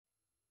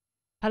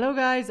Hello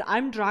guys,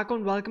 I'm Draco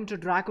and welcome to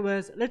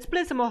Dracozz. Let's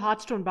play some more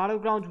Hearthstone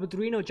Battlegrounds with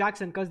Reno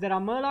Jackson because there are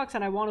Murlocs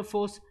and I want to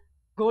force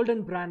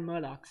Golden Brand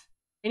Murlocs.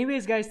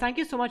 Anyways guys, thank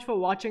you so much for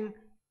watching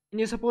and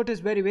your support is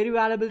very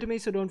valuable to me,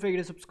 so don't forget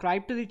to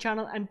subscribe to the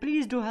channel and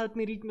please do help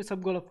me reach my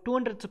sub goal of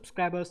 200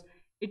 subscribers.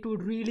 It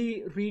would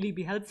really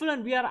be helpful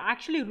and we are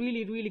actually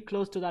really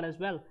close to that as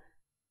well.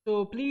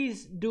 So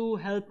please do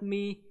help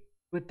me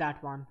with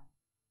that one.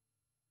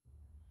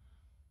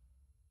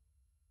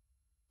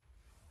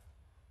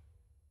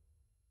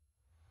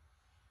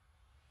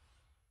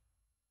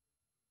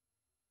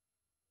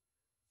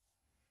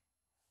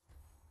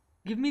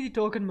 Give me the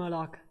token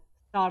Murloc.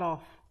 Start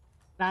off.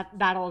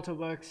 That also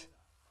works.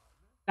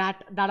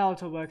 That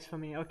also works for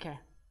me. Okay.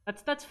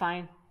 That's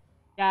fine.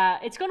 Yeah,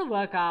 it's gonna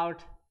work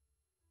out.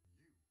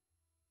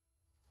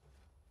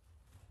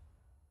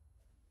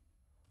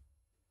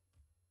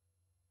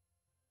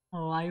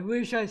 Oh, I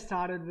wish I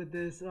started with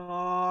this.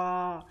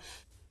 Oh.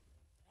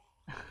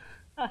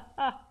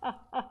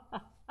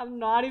 I'm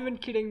not even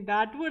kidding.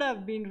 That would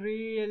have been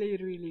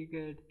really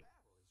good.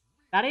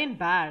 That ain't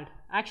bad.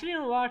 Actually, you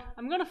know what?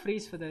 I'm gonna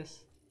freeze for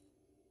this.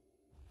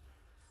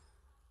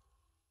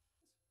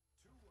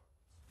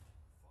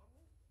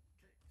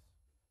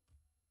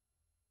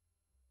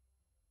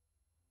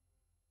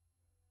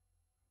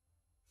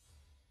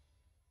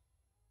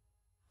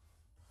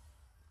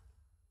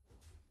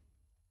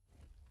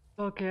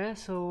 Okay,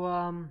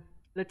 so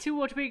let's see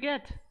what we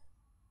get.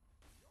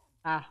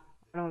 Ah,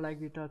 I don't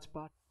like the third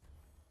spot.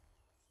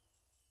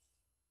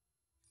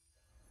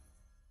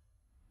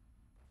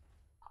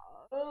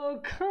 Oh,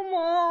 come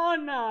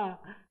on!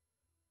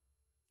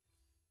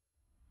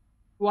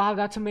 Wow,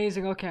 that's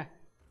amazing. Okay.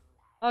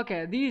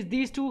 Okay,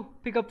 these two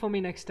pick up for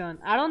me next turn.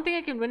 I don't think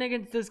I can win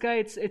against this guy.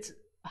 It's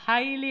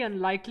highly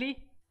unlikely.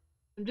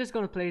 I'm just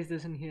gonna place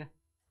this in here.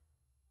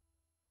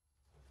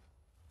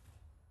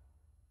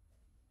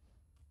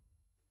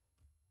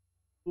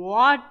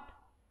 What?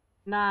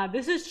 Nah,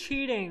 this is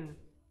cheating.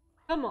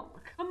 Come on,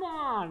 come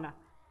on.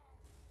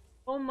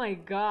 Oh my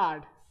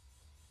god.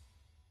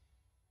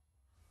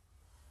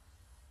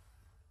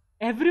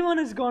 Everyone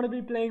is gonna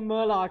be playing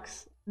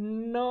Murlocs.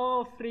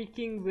 No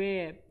freaking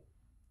way.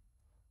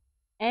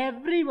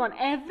 Everyone,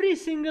 every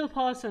single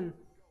person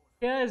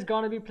here is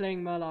gonna be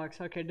playing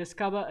Murlocs. Okay,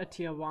 discover a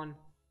tier 1.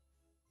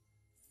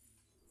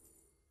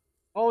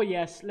 Oh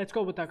yes, let's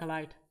go with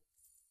Acolyte.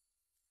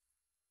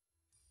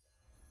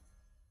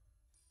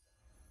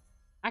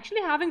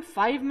 Actually having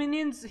 5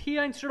 minions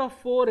here instead of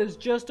 4 is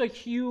just a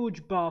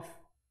huge buff.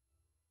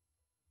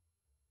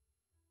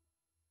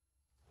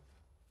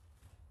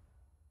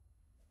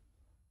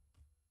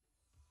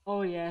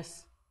 Oh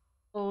yes.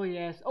 Oh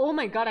yes. Oh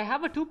my god, I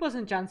have a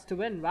 2% chance to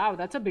win. Wow,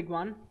 that's a big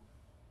one.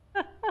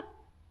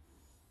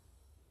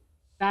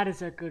 That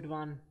is a good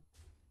one.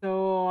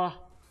 So,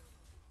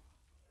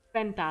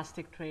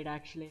 fantastic trade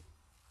actually.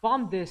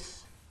 Bomb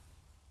this.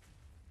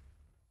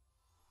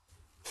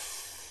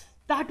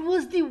 That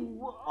was the...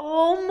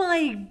 Oh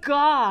my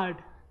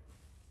god.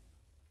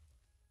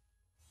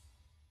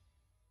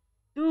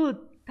 Dude,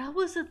 that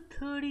was a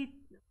 30...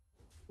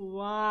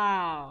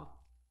 Wow.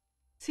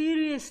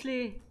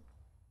 Seriously?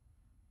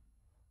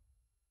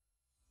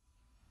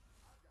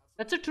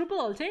 That's a triple,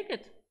 I'll take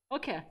it.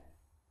 Okay.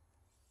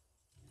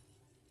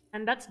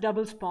 And that's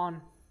double spawn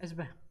as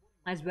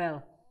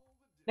well.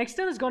 Next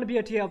turn is gonna be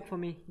a tier up for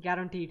me,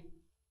 guaranteed.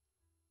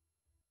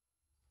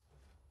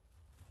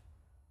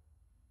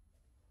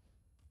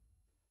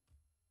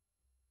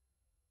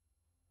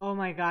 Oh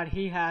my god,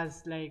 he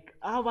has like...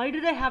 why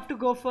did I have to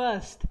go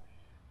first?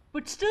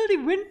 But still the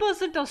win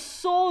percent are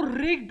so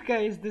rigged,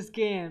 guys, this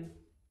game.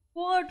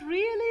 What,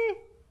 really?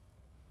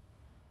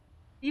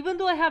 Even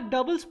though I have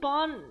double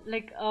spawn,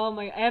 like, oh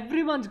my...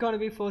 Everyone's gonna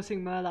be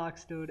forcing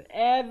Murlocs, dude.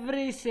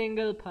 Every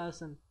single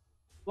person.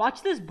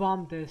 Watch this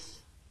bomb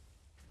this.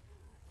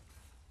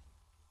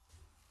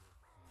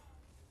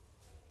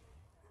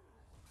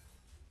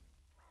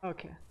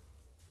 Okay.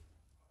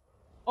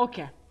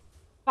 Okay.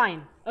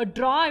 Fine. A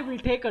draw, I will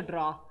take a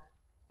draw.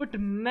 But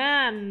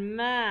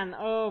man,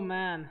 oh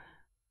man.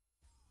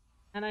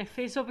 And I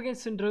face off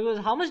against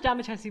Syndragos. How much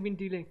damage has he been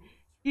dealing?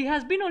 He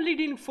has been only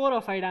dealing 4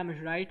 or 5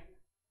 damage, right?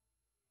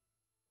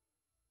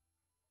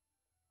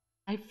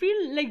 I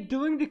feel like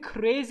doing the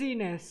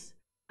craziness.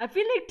 I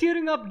feel like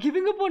tearing up,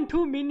 giving up on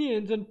 2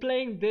 minions and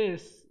playing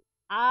this.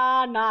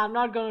 Nah, I'm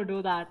not gonna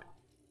do that.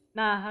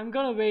 Nah, I'm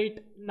gonna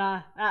wait.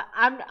 Nah,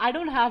 I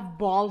don't have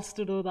balls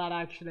to do that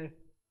actually.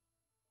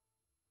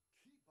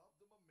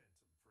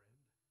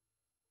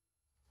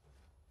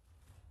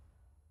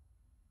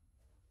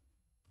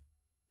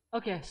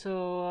 Okay,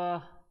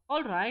 so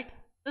all right,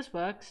 this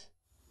works,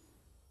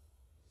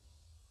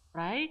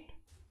 right?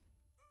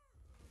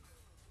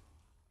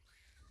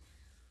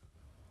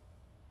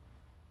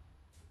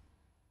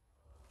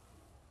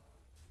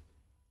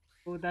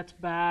 Oh, that's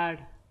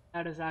bad.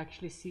 That is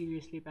actually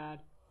seriously bad.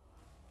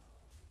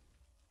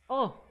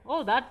 Oh,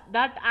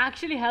 that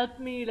actually helped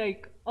me.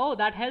 Like, oh,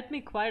 that helped me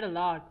quite a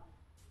lot.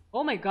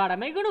 Oh my god,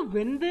 am I gonna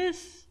win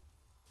this?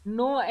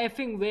 No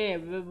effing way.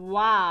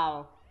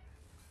 Wow.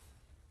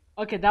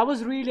 Okay, that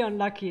was really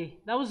unlucky.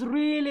 That was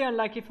really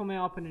unlucky for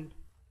my opponent.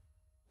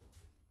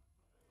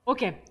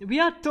 Okay, we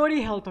are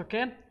 30 health,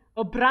 okay?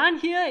 A brand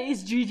here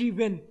is GG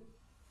win.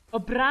 A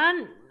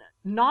brand,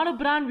 not a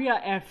brand, we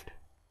are effed.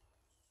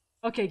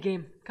 Okay,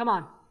 game, come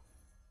on.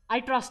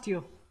 I trust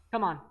you.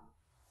 Come on.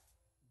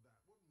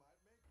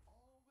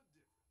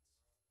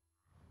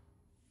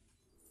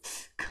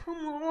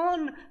 Come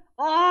on.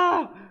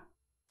 Ah!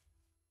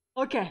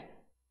 Okay.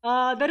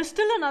 There is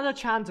still another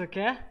chance,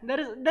 okay?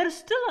 There is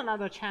still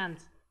another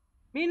chance.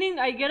 Meaning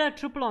I get a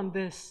triple on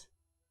this.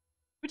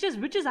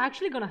 Which is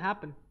actually gonna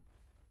happen.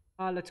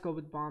 Let's go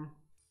with bomb.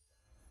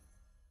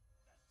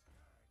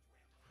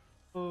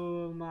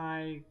 Oh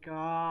my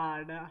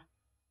god.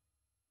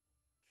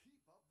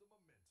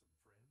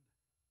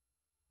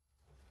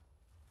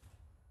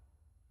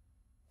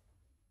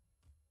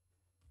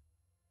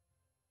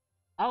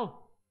 Oh.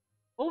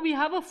 Oh, we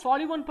have a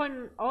 41 point.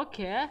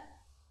 Okay.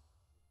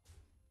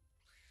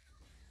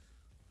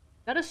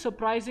 That is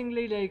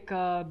surprisingly like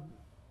a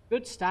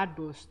good stat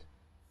boost.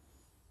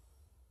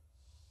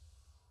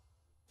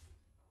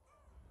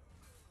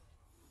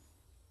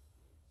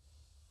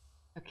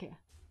 Okay.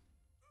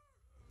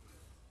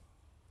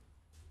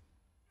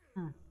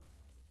 Hmm.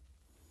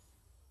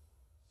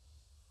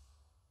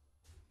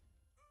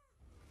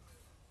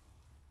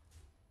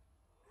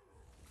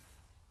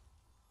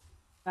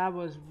 That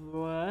was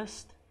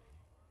worst.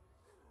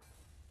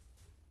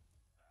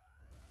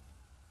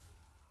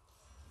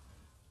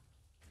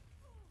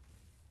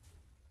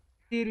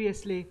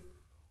 Seriously.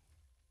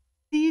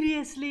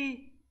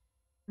 Seriously.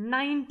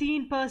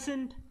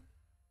 19%.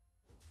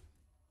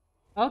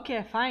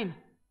 Okay, fine.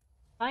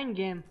 Fine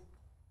game.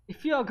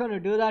 If you're gonna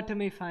do that to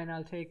me, fine,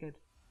 I'll take it.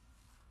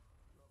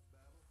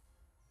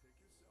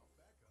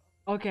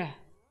 Okay.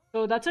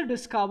 So that's a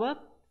discover.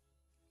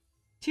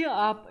 Cheer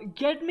up.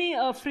 Get me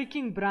a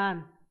freaking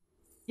brand.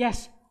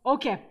 Yes.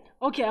 Okay.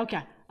 Okay.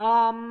 Okay.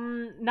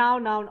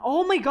 Now.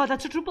 Oh my God,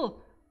 that's a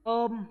triple.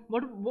 What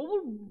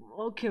would?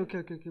 Okay. Okay.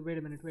 Okay. Okay. Wait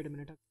a minute. Wait a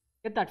minute.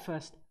 Get that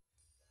first.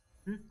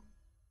 Hmm?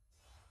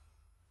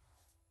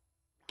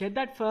 Get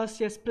that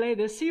first. Yes. Play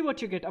this. See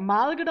what you get.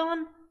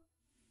 Amalgadon.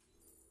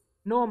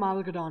 No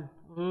Amalgadon.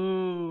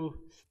 Ooh.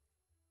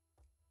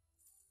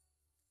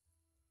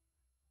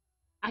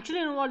 Actually,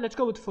 you know what? Let's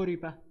go with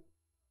Foripa.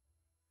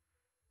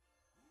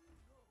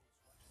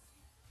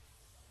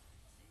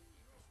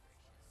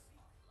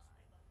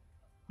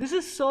 This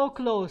is so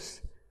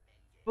close.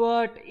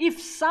 But if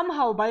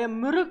somehow by a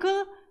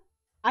miracle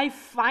I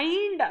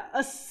find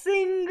a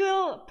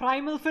single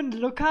Primal Fin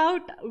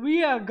lookout,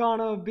 we are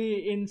gonna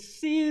be in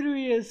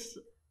serious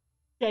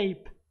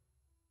shape.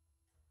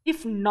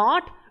 If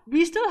not,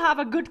 we still have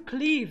a good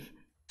cleave.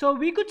 So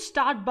we could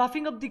start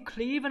buffing up the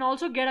cleave and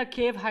also get a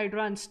Cave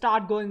Hydra and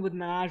start going with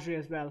Menagerie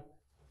as well.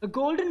 The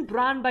Golden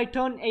Brand by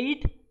turn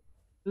 8?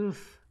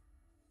 Oof.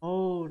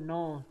 Oh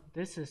no,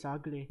 this is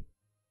ugly.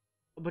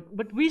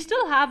 But we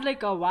still have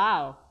like a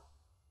wow.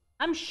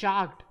 I'm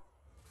shocked.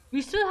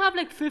 We still have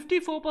like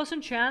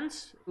 54%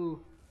 chance.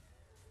 Ooh.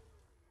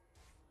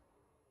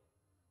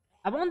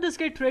 I want this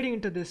guy trading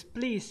into this,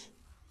 please.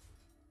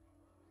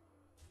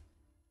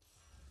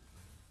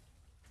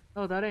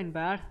 Oh, that ain't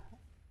bad.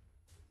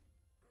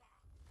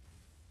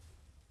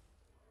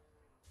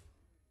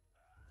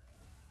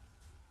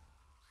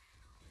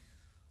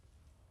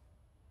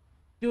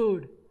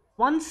 Dude,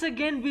 once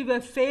again we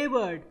were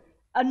favored.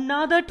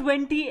 Another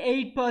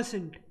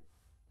 28%.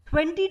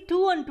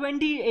 22 and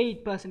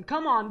 28%.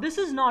 Come on, this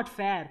is not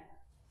fair.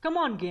 Come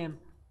on, game.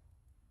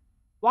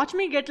 Watch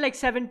me get like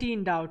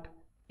 17 out.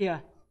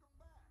 Here.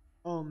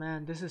 Oh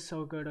man, this is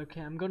so good.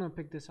 Okay, I'm gonna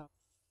pick this up.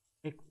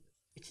 Like,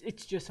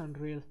 it's just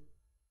unreal.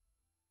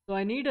 So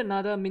I need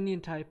another minion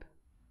type.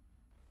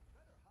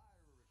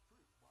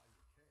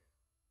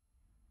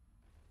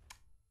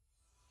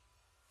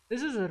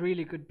 This is a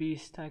really good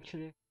beast,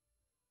 actually.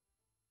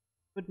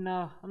 But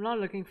no, I'm not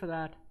looking for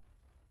that.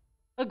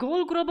 A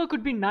gold grubber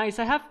could be nice.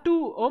 I have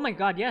two. Oh my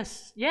god,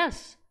 yes.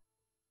 Yes.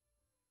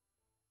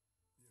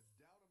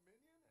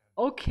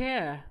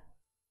 Okay.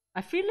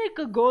 I feel like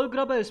a gold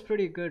grubber is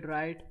pretty good,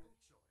 right?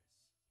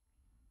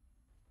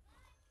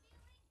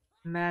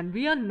 Man,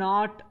 we are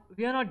not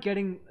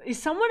getting.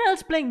 Is someone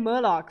else playing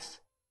Murlocs?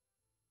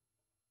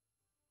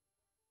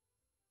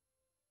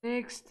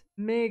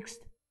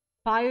 Mixed.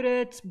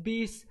 Pirates,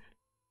 beasts.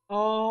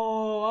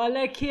 Oh,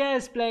 Alekia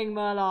is playing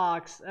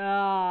Murlocs.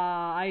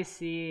 Ah, I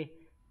see.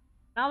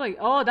 Now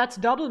oh, that's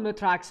double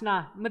Mithrax.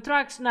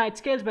 Nah, it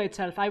scales by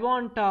itself. I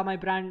want my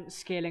brand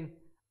scaling.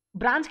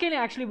 Brand scaling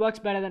actually works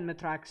better than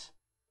Mithrax.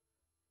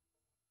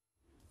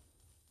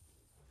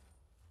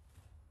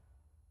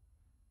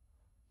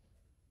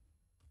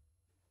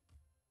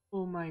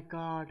 Oh my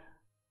god.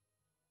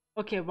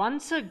 Okay,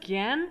 once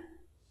again,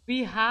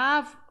 we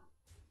have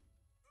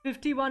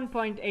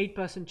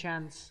 51.8%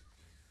 chance.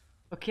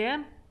 Okay,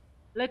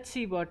 let's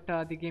see what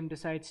the game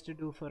decides to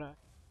do for us.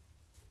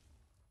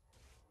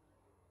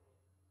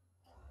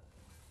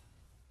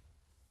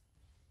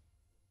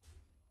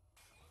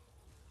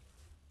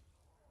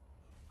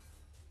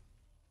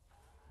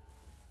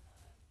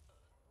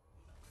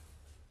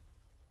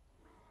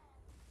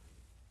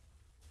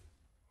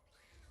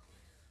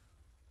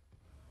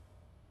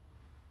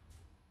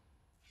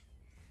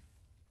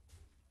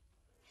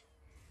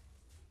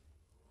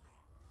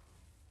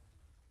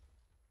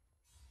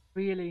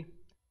 Really?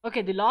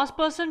 Okay, the last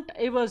person,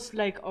 it was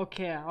like,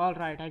 okay,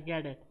 alright, I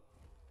get it.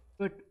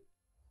 But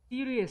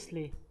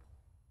seriously,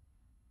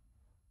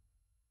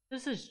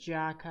 this is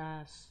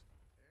jackass.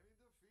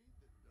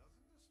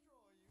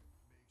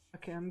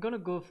 Okay, I'm gonna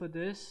go for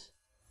this.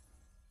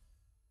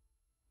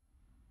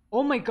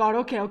 Oh my god,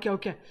 okay, okay,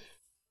 okay.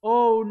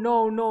 Oh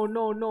no, no,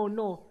 no, no,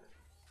 no.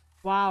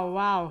 Wow,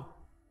 wow.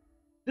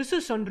 This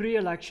is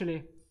unreal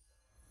actually.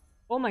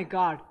 Oh my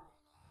god.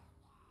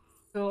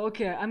 So,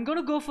 okay, I'm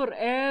gonna go for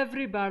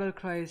every battle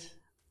cries.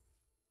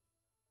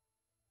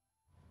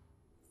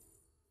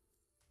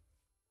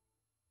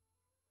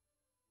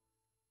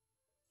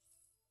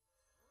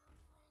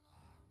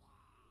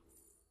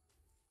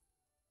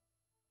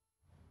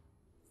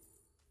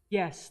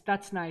 Yes,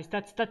 that's nice.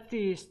 That's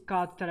the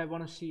card that I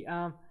want to see.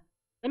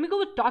 Let me go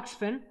with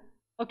Toxfin.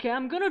 Okay,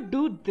 I'm gonna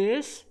do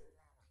this.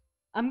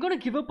 I'm gonna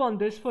give up on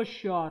this for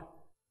sure.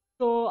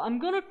 So I'm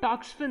gonna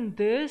Toxfin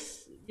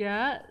this.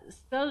 Yeah,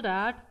 sell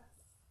that.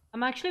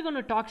 I'm actually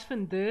gonna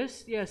Toxfin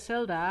this. Yeah,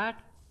 sell that.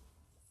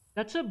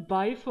 That's a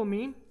buy for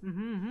me.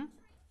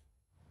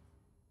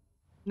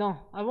 No,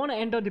 I want to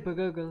enter the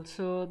Bagurgle.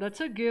 So that's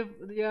a give.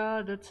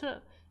 Yeah, that's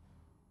a.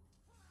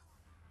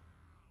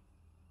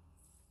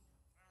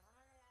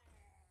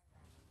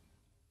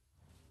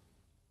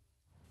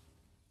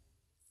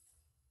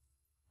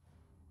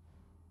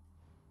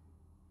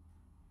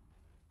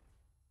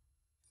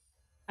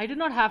 I did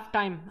not have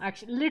time.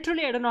 Actually,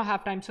 literally, I did not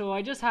have time. So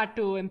I just had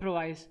to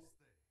improvise.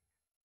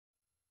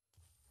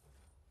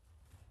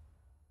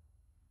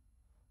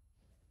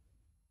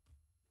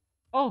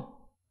 Oh,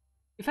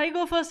 if I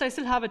go first, I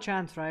still have a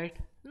chance, right?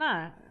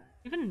 Nah,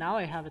 even now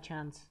I have a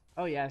chance.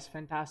 Oh, yes,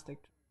 fantastic.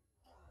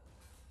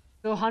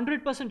 So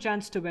 100%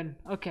 chance to win.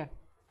 Okay.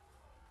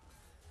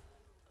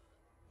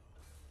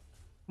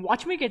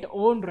 Watch me get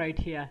owned right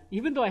here,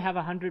 even though I have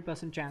a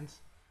 100%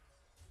 chance.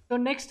 So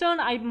next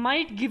turn, I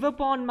might give up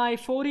on my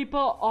 4 Reaper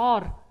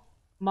or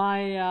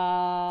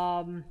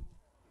my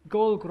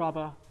Gold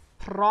Grabber.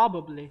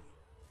 Probably.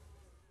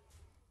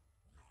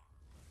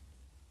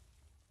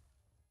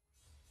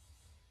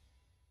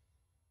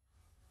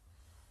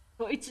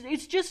 So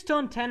it's just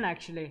turn 10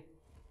 actually.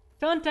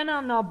 Turn 10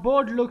 on our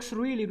board looks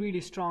really, really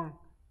strong.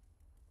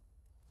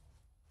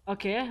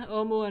 Okay,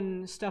 Omu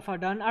and stuff are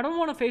done. I don't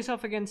want to face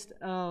off against.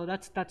 Oh,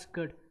 that's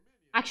good.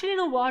 Actually, you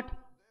know what?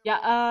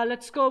 Yeah,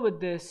 let's go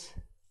with this.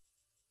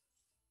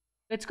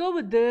 Let's go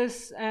with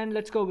this, and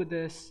let's go with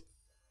this.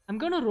 I'm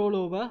gonna roll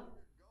over.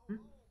 Hmm?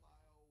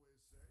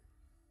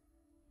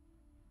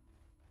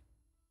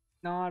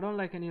 No, I don't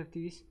like any of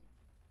these.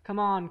 Come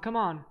on, come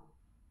on.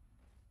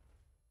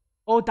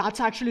 Oh, that's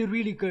actually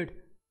really good.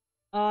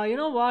 You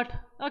know what?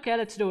 Okay,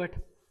 let's do it.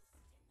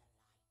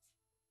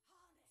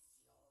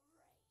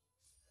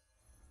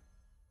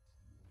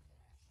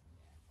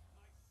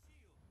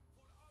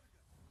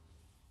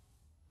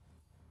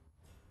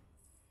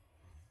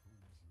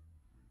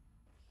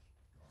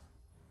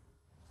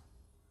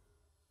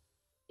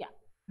 Yeah.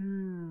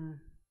 Hmm.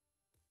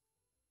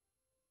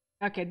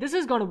 Okay, this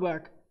is gonna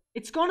work.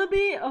 It's gonna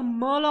be a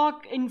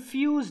Murloc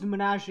infused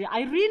menagerie.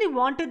 I really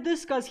wanted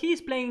this because he's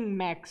playing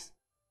mechs.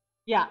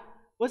 Yeah.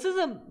 Versus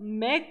a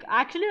mech,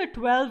 actually a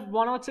 12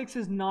 106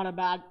 is not a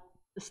bad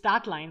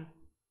stat line.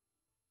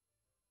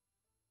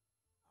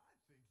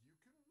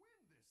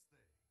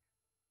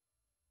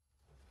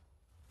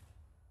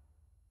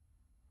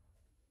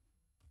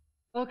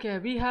 Okay,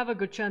 we have a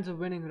good chance of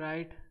winning,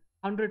 right?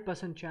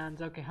 100%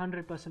 chance. Okay,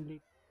 100%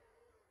 lead.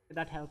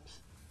 That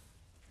helps.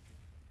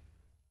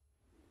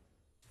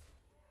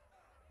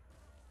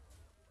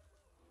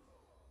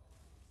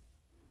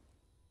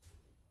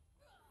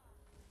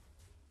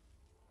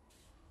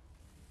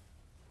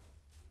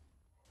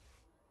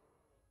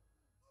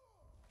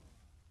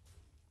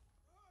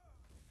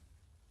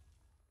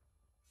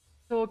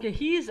 So, okay,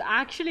 he's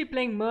actually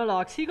playing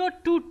Murlocs. He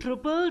got two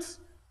triples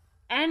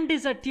and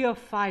is at tier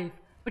 5.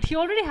 But he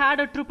already had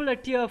a triple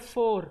at tier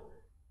 4.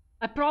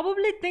 I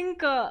probably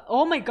think.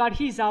 Oh my god,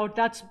 he's out.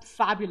 That's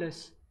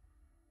fabulous.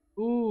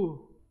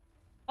 Ooh.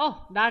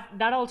 Oh,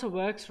 that also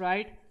works,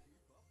 right?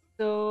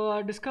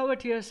 So, discover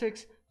tier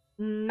 6.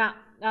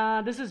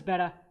 Nah, this is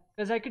better.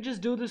 Because I could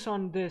just do this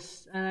on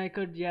this. And I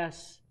could,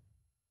 yes.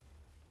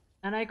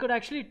 And I could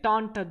actually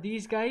taunt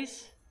these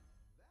guys.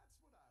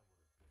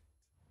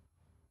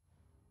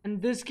 And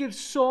this gives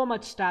so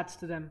much stats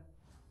to them.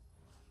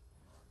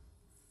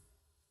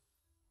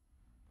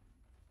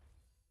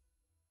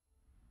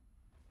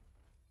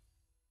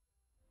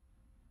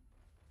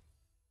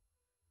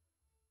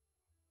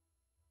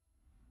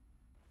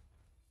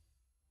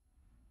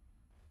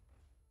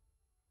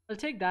 I'll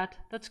take that.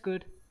 That's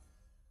good.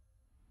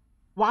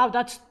 Wow,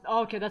 that's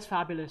okay. That's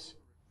fabulous.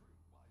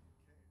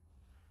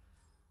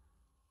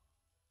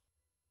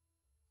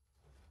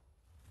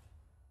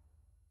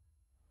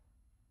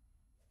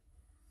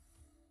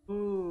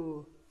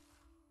 Ooh.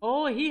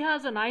 Oh, he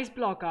has an ice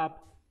block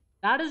up.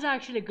 That is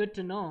actually good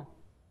to know.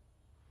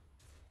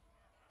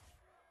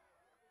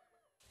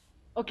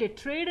 Okay,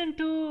 trade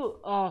into.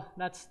 Oh,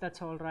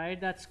 that's all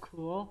right. That's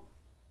cool.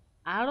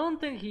 I don't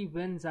think he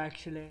wins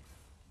actually.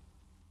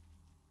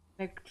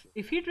 Like,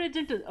 if he trades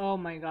into, oh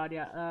my god,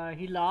 yeah,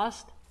 he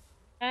lost,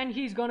 and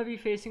he's gonna be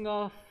facing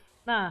off.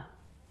 Nah,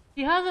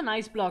 he has a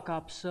nice block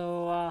up,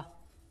 so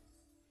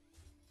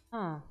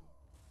huh.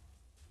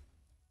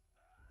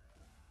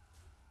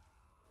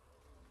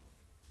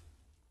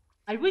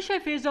 I wish I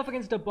faced off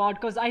against a bot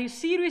because I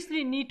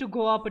seriously need to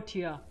go up a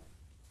tier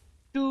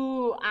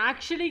to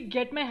actually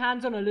get my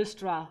hands on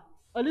Alistra.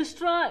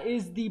 Alistra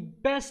is the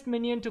best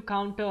minion to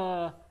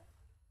counter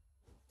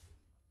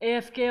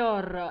AFK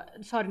or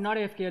sorry, not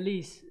AFK,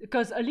 Elise,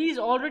 because Elise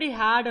already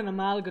had an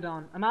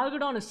Amalgadon.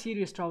 Amalgadon is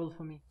serious trouble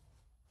for me.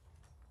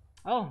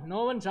 Oh,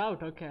 no one's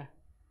out. Okay,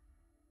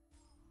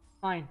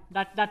 fine.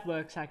 That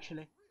works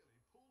actually.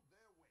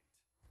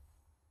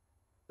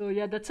 So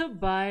yeah, that's a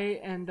buy,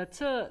 and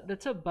that's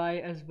a buy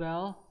as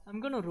well. I'm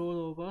gonna roll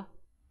over.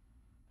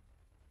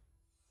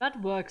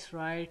 That works,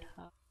 right?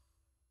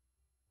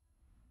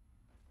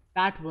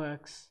 That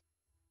works.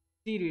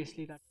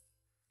 Seriously, that.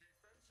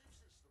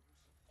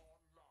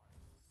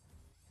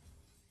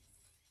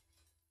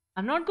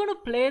 I'm not gonna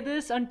play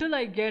this until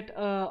I get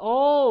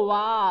oh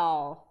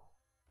wow.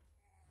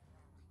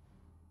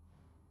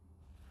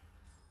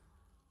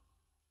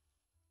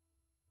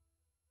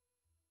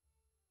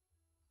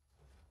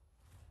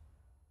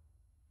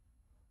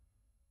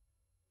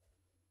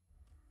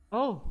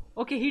 Oh,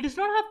 okay, he does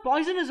not have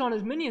poisonous on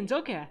his minions,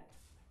 okay.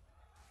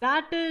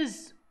 That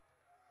is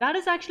that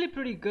is actually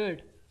pretty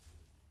good.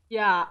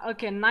 Yeah,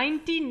 okay,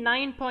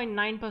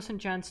 99.9%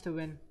 chance to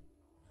win.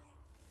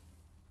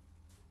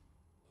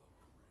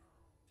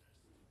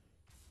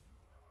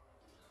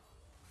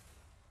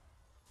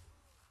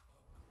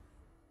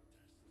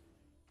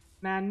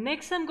 Man,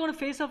 next I'm gonna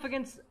face off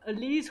against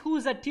Elise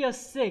who's at tier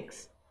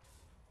 6.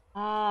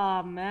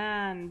 Ah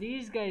man,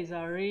 these guys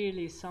are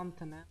really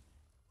something, eh?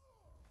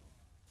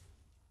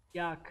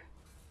 Yuck.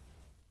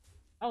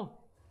 Oh,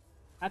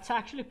 that's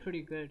actually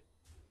pretty good.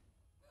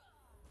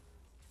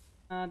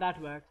 That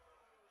works.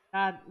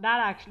 That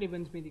actually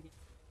wins me the game.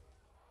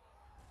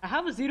 I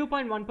have a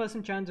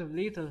 0.1% chance of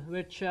lethal,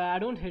 which I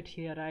don't hit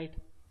here, right?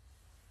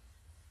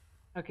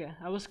 Okay,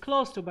 I was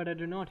close to, but I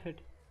do not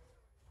hit.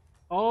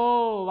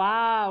 Oh,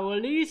 wow,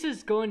 Elise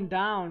is going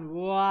down.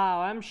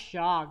 Wow, I'm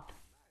shocked.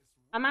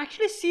 I'm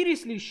actually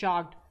seriously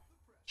shocked.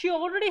 She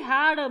already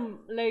had a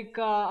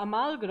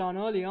Malgadon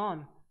early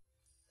on.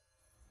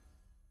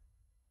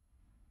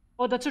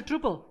 Oh, that's a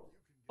triple.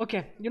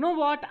 Okay, you know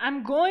what?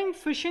 I'm going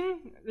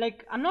fishing.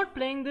 Like, I'm not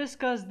playing this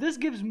because this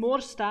gives more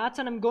stats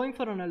and I'm going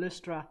for an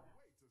Alistra.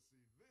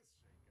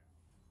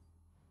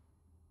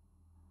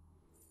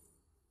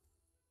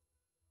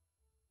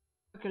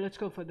 Okay, let's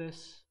go for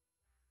this.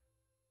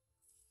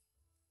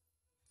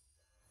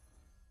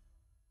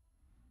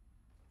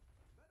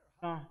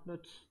 Ah,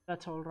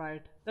 that's all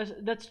right.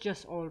 That's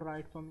just all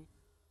right for me.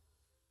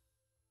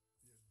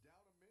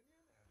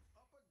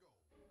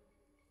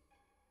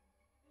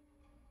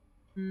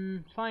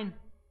 Fine.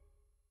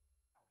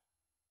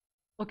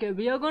 Okay,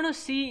 we are gonna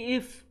see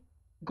if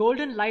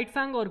Golden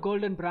Lightfang or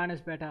Golden Bran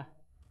is better.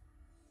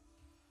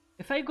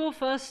 If I go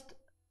first,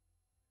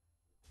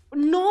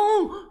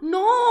 no,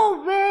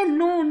 no way,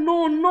 no,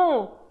 no,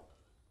 no.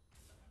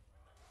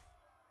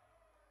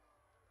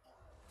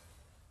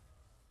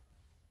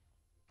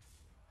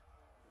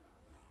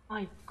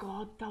 My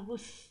God, that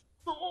was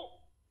so.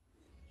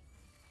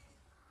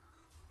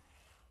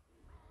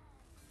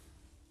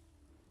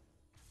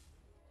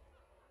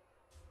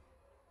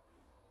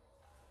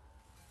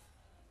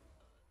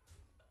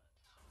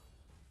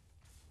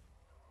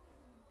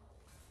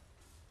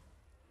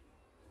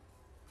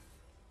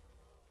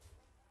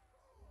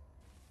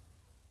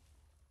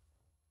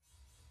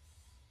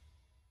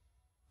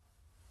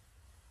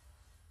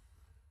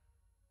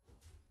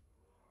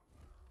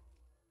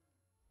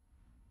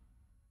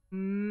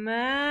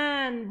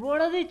 Man,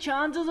 what are the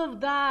chances of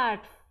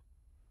that?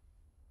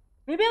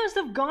 Maybe I must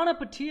have gone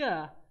up a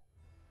tier.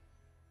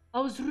 I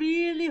was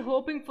really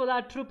hoping for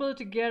that triple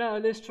to get a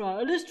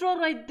Alistra. Alistra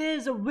right there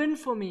is a win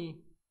for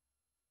me.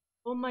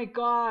 Oh my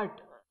god.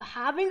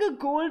 Having a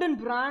golden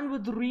brand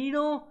with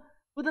Reno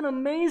with an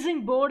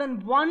amazing board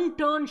and one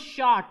turn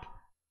shot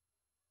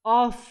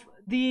of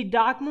the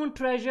Dark Moon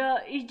treasure,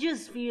 it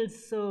just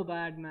feels so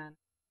bad, man.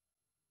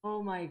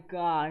 Oh my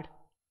god.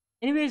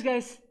 Anyways,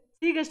 guys,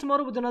 see you guys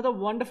tomorrow with another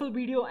wonderful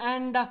video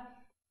and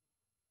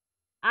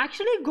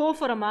actually go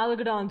for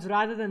Amalgadons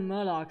rather than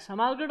Murlocs.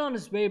 Amalgadon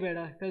is way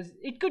better because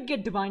it could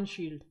get Divine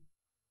Shield.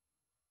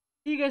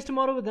 See you guys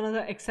tomorrow with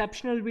another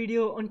exceptional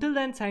video. Until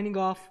then, signing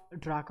off,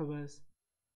 dracozz.